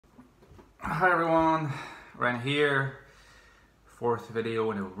Hi everyone, Ren here, fourth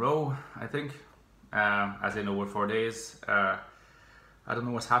video in a row, I think, as in over 4 days. I don't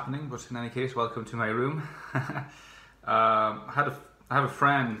know what's happening, but in any case, welcome to my room. I have a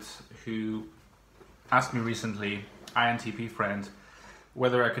friend who asked me recently, INTP friend,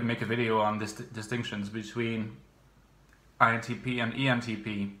 whether I could make a video on this distinctions between INTP and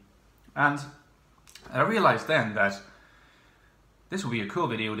ENTP, and I realized then that this would be a cool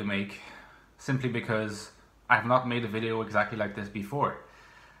video to make, simply because I've not made a video exactly like this before.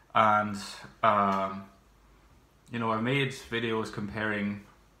 And, you know, I've made videos comparing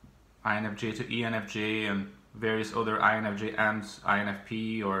INFJ to ENFJ and various other INFJ and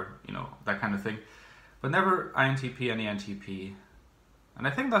INFP, or, you know, that kind of thing, but never INTP and ENTP. And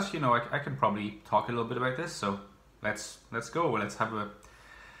I think that's, you know, I can probably talk a little bit about this, so let's go, let's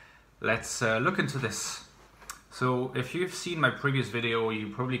look into this. So if you've seen my previous video,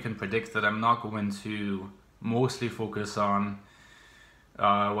 you probably can predict that I'm not going to mostly focus on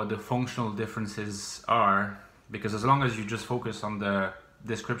what the functional differences are, because as long as you just focus on the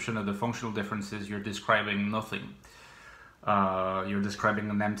description of the functional differences, you're describing nothing. You're describing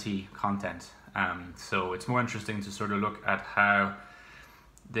an empty content. So it's more interesting to sort of look at how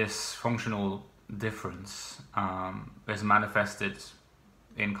this functional difference is manifested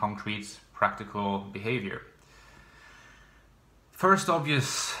in concrete, practical behavior. First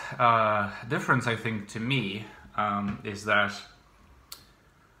obvious difference, I think, to me, is that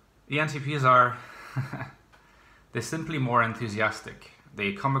ENTPs are they're simply more enthusiastic.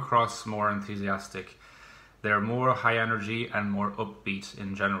 They come across more enthusiastic. They're more high energy and more upbeat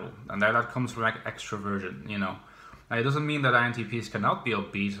in general, and that comes from extroversion. You know, now, it doesn't mean that INTPs cannot be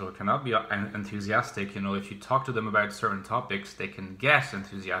upbeat or cannot be enthusiastic. You know, if you talk to them about certain topics, they can get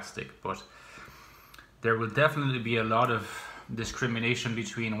enthusiastic, but there will definitely be a lot of discrimination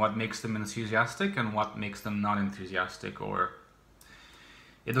between what makes them enthusiastic and what makes them not enthusiastic. Or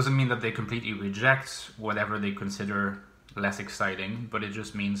it doesn't mean that they completely reject whatever they consider less exciting, but it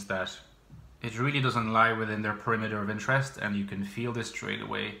just means that it really doesn't lie within their perimeter of interest, and you can feel this straight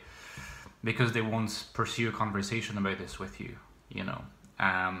away because they won't pursue a conversation about this with you, you know.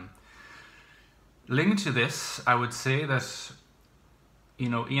 Linked to this, I would say that, you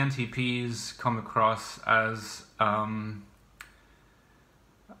know, ENTPs come across as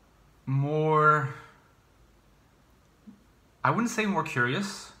more, I wouldn't say more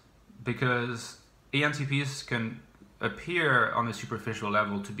curious, because ENTPs can appear on a superficial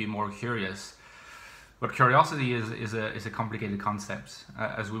level to be more curious, but curiosity is a complicated concept,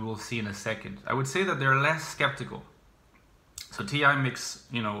 as we will see in a second. I would say that they're less skeptical. So TI makes,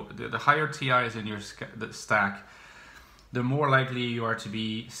 you know, the higher TI is in your stack, the more likely you are to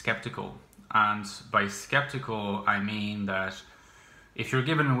be skeptical. And by skeptical, I mean that if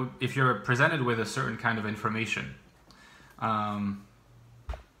you're presented with a certain kind of information, how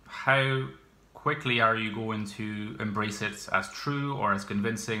quickly are you going to embrace it as true or as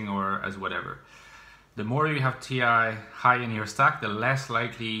convincing or as whatever? The more you have TI high in your stack, the less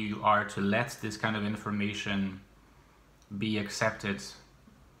likely you are to let this kind of information be accepted,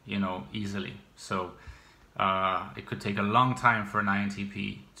 you know, easily. So it could take a long time for an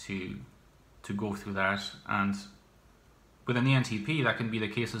INTP to go through that, and with an ENTP that can be the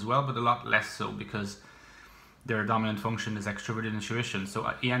case as well, but a lot less so, because their dominant function is extroverted intuition. So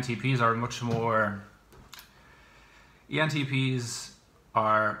ENTPs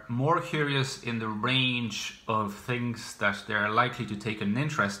are more curious in the range of things that they're likely to take an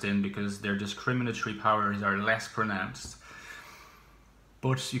interest in, because their discriminatory powers are less pronounced.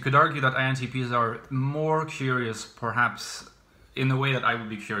 But you could argue that INTPs are more curious, perhaps in the way that I would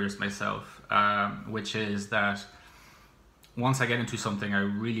be curious myself, which is that once I get into something, I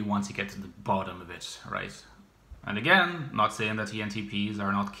really want to get to the bottom of it, right? And again, not saying that ENTPs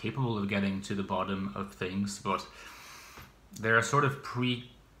are not capable of getting to the bottom of things, but there are sort of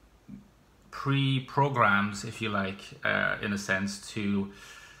pre-programs, if you like, in a sense, to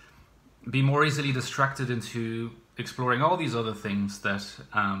be more easily distracted into exploring all these other things that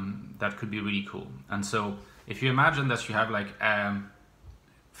that could be really cool. And so if you imagine that you have like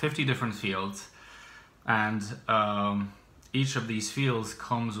 50 different fields, and each of these fields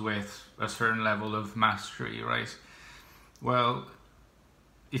comes with a certain level of mastery, right? Well,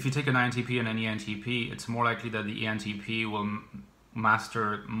 if you take an INTP and an ENTP, it's more likely that the ENTP will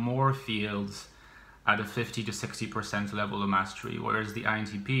master more fields at a 50 to 60% level of mastery, whereas the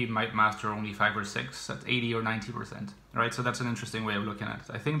INTP might master only 5 or 6 at 80 or 90%, right? So that's an interesting way of looking at it.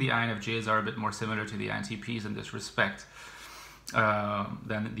 I think the INFJs are a bit more similar to the INTPs in this respect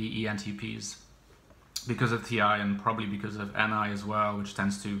than the ENTPs, because of TI and probably because of NI as well, which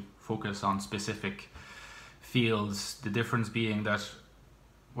tends to focus on specific fields. The difference being that,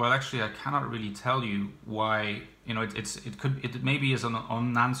 well, actually, I cannot really tell you why. You know, it maybe is an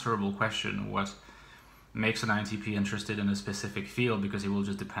unanswerable question what makes an INTP interested in a specific field, because it will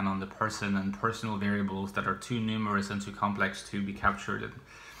just depend on the person and personal variables that are too numerous and too complex to be captured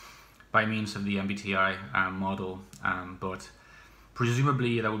by means of the MBTI model. But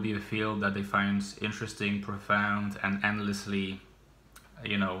presumably that would be a field that they find interesting, profound, and endlessly,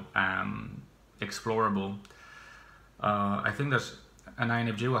 you know, explorable. I think that an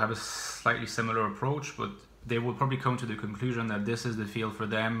INFJ will have a slightly similar approach, but they will probably come to the conclusion that this is the field for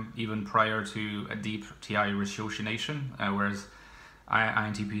them even prior to a deep TI ratiocination, whereas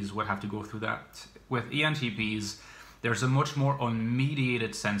INTPs would have to go through that. With ENTPs, there's a much more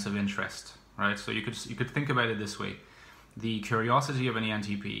unmediated sense of interest, right? So you could think about it this way. The curiosity of an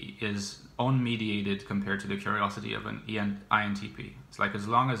ENTP is unmediated compared to the curiosity of an INTP. It's like, as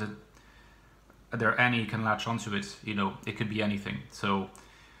long as any can latch onto it, you know, it could be anything. So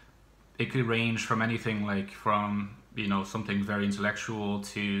it could range from anything, like from, you know, something very intellectual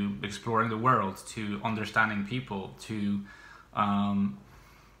to exploring the world, to understanding people, to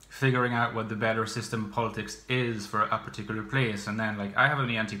figuring out what the better system of politics is for a particular place. And then, like, I have an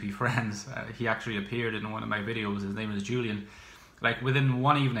ENTP friend, he actually appeared in one of my videos, his name is Julian. Like, within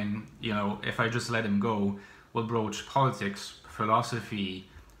one evening, you know, if I just let him go, we'll broach politics, philosophy,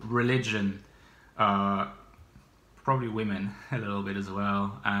 religion, probably women a little bit as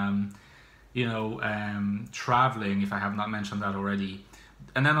well, you know, traveling, if I have not mentioned that already.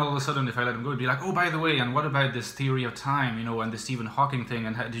 And then all of a sudden, if I let him go, he'd be like, oh, by the way, and what about this theory of time, you know, and the Stephen Hawking thing,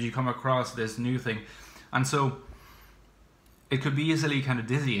 and how, did you come across this new thing? And so it could be easily kind of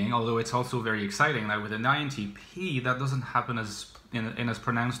dizzying, although it's also very exciting. Now with an INTP, that doesn't happen in as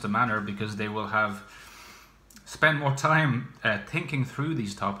pronounced a manner, because they will have spent more time thinking through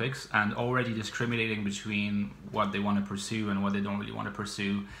these topics and already discriminating between what they want to pursue and what they don't really want to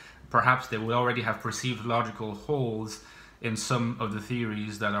pursue. Perhaps they will already have perceived logical holes in some of the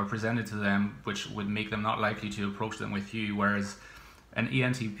theories that are presented to them, which would make them not likely to approach them with you, whereas an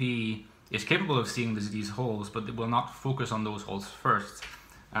ENTP is capable of seeing these holes, but they will not focus on those holes first.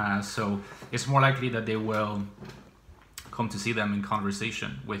 So it's more likely that they will come to see them in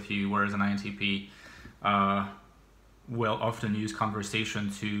conversation with you, whereas an INTP will often use conversation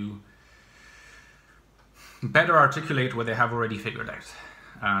to better articulate what they have already figured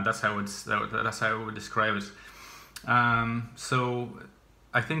out. That's how I would describe it. So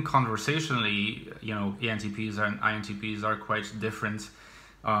I think conversationally, you know, ENTPs and INTPs are quite different.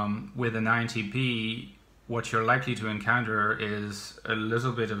 With an INTP, what you're likely to encounter is a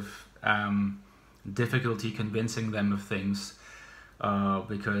little bit of difficulty convincing them of things,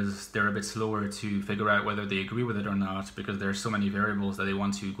 because they're a bit slower to figure out whether they agree with it or not, because there are so many variables that they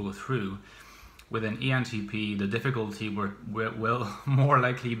want to go through. With an ENTP, the difficulty will more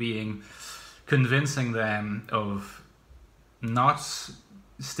likely being convincing them of not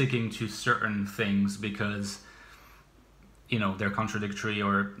sticking to certain things because, you know, they're contradictory,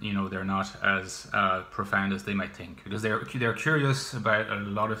 or, you know, they're not as profound as they might think, because they're curious about a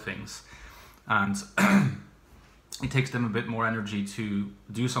lot of things, and it takes them a bit more energy to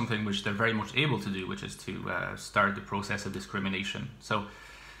do something which they're very much able to do, which is to start the process of discrimination. So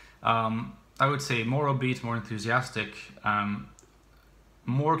I would say more upbeat, more enthusiastic,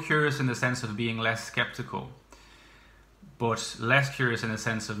 more curious in the sense of being less skeptical, but less curious in the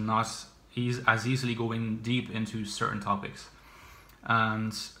sense of not as easily going deep into certain topics.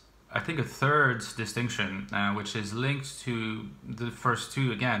 And I think a third distinction, which is linked to the first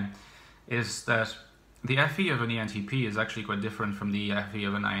two again, is that the FE of an ENTP is actually quite different from the FE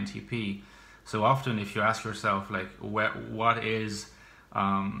of an INTP. So often, if you ask yourself, like, what is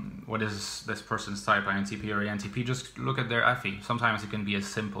this person's type, INTP or ENTP, just look at their FE. Sometimes it can be as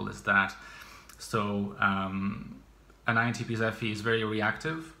simple as that. So an INTP's FE is very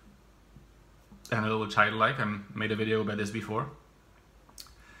reactive and a little childlike. I made a video about this before.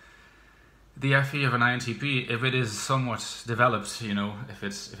 The FE of an INTP, if it is somewhat developed, you know, if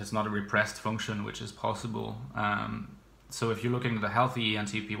it's not a repressed function, which is possible. So if you're looking at a healthy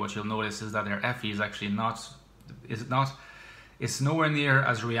ENTP, what you'll notice is that their FE is actually it's nowhere near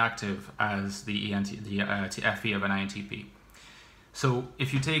as reactive as the FE of an INTP. So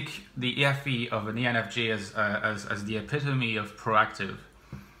if you take the FE of an ENFJ as the epitome of proactive,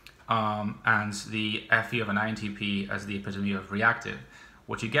 and the FE of an INTP as the epitome of reactive,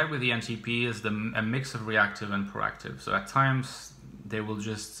 what you get with the ENTP is a mix of reactive and proactive. So at times they will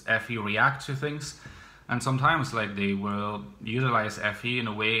just FE react to things, and sometimes, like, they will utilize FE in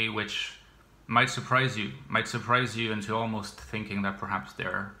a way which might surprise you into almost thinking that perhaps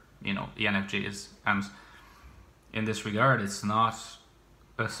they're ENFJs. And in this regard, it's not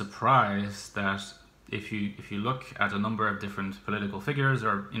a surprise that if you look at a number of different political figures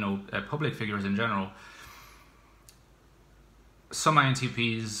or public figures in general, some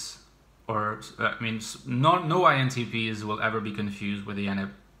INTPs, or no INTPs will ever be confused with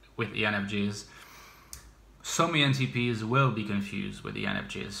ENFJs. Some ENTPs will be confused with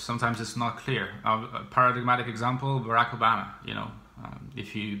ENFJs. Sometimes it's not clear. A paradigmatic example: Barack Obama.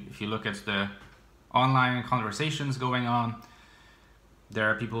 If you look at the online conversations going on, there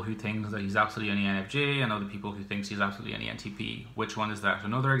are people who think that he's absolutely an ENFJ, and other people who think he's absolutely an ENTP. Which one is that?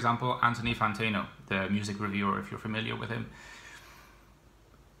 Another example: Anthony Fantano, the music reviewer, if you're familiar with him.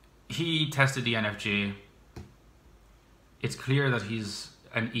 He tested the ENFJ. It's clear that he's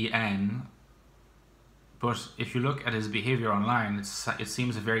an EN, but if you look at his behavior online, it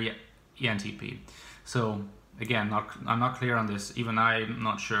seems very ENTP. So again, I'm not clear on this. Even I'm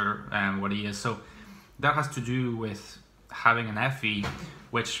not sure what he is. So that has to do with having an FE,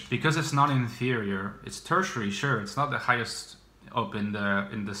 which, because it's not inferior, it's tertiary. Sure, it's not the highest up in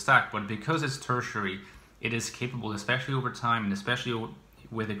the stack, but because it's tertiary, it is capable, especially over time, and especially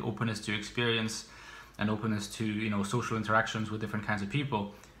with an openness to experience and openness to social interactions with different kinds of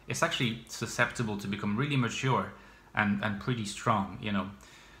people, it's actually susceptible to become really mature and pretty strong.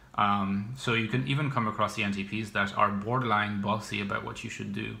 So you can even come across the ENTPs that are borderline bossy about what you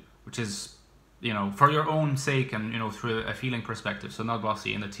should do, which is for your own sake and through a feeling perspective. So not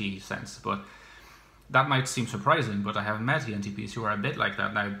bossy in the T sense, but that might seem surprising, but I have met ENTPs who are a bit like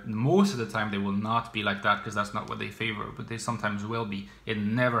that. Now, most of the time they will not be like that because that's not what they favor, but they sometimes will be. It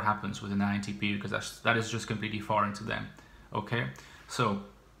never happens with an INTP because that is just completely foreign to them. Okay, so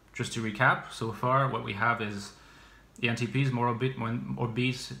just to recap, so far what we have is ENTPs more upbeat,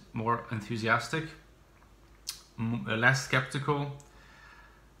 more enthusiastic, less skeptical,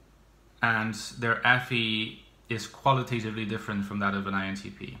 and their FE is qualitatively different from that of an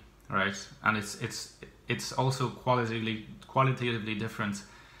INTP. Right, and it's also qualitatively different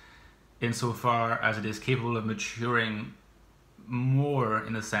insofar as it is capable of maturing more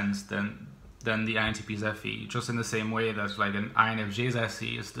in a sense than the INTP's FE. Just in the same way that like an INFJ's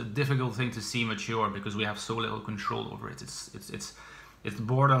SE is the difficult thing to see mature because we have so little control over it. It's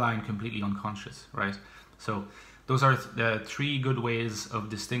borderline completely unconscious, right? So those are the three good ways of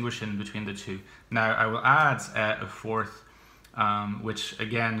distinguishing between the two. Now I will add a fourth. Which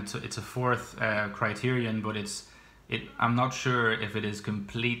again, it's a fourth criterion, but I'm not sure if it is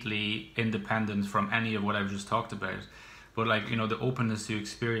completely independent from any of what I've just talked about. But the openness to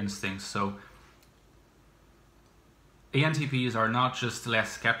experience things. So ENTPs are not just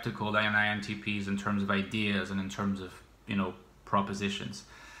less skeptical than INTPs in terms of ideas and in terms of propositions.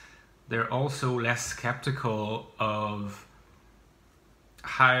 They're also less skeptical of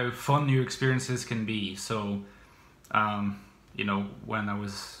how fun new experiences can be. So when I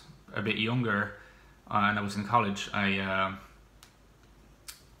was a bit younger and I was in college, I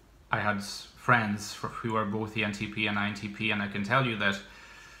had friends who are both ENTP and INTP, and I can tell you that,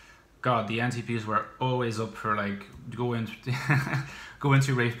 God, the ENTPs were always up for going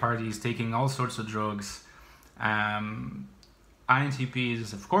to rave parties, taking all sorts of drugs.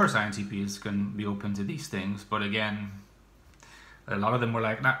 INTPs, of course, INTPs can be open to these things, but again, a lot of them were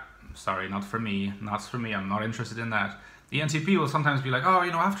like, nah, sorry, not for me, I'm not interested in that. The ENTP will sometimes be like, oh,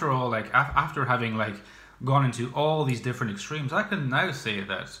 after all, after having gone into all these different extremes, I can now say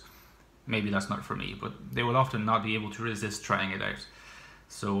that maybe that's not for me, but they will often not be able to resist trying it out.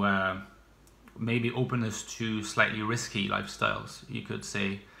 So maybe openness to slightly risky lifestyles, you could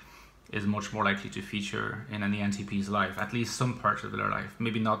say, is much more likely to feature in an ENTP's life, at least some part of their life,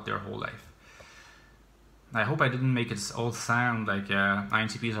 maybe not their whole life. I hope I didn't make it all sound like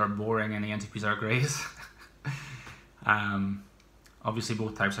INTPs are boring and ENTPs are great. Obviously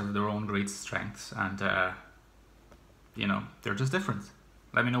both types have their own great strengths, and they're just different.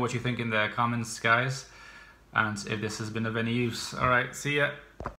 Let me know what you think in the comments, guys, and if this has been of any use. Alright, see ya.